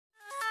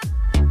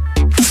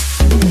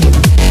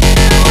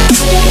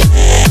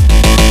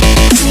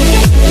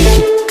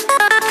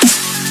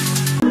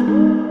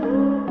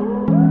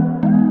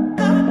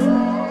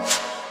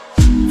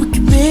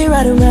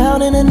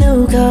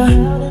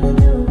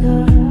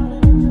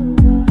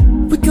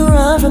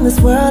from this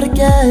world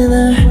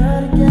together.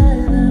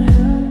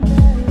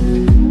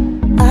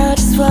 I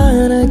just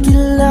wanna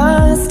get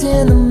lost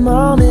in the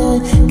moment,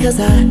 'cause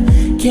I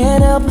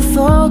can't help but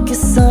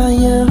focus on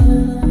you.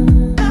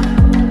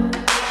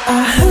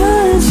 I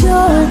heard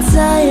you're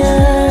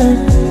tired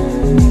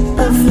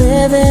of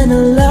living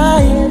a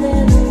lie,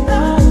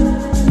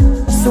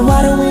 so why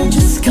don't we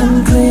just come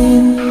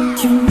clean?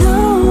 You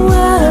know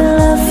I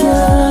love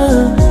you,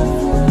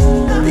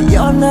 but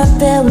you're not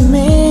there with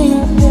me.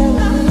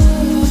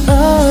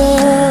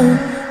 Oh,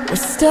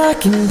 we're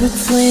stuck in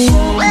between.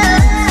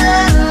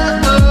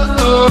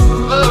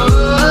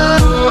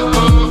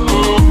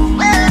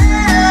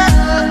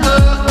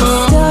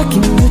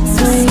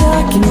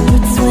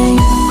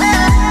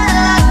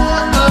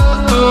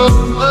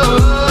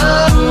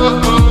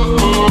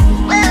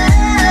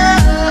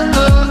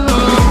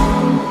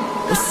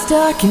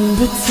 Stuck in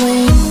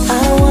between. I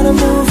don't wanna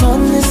move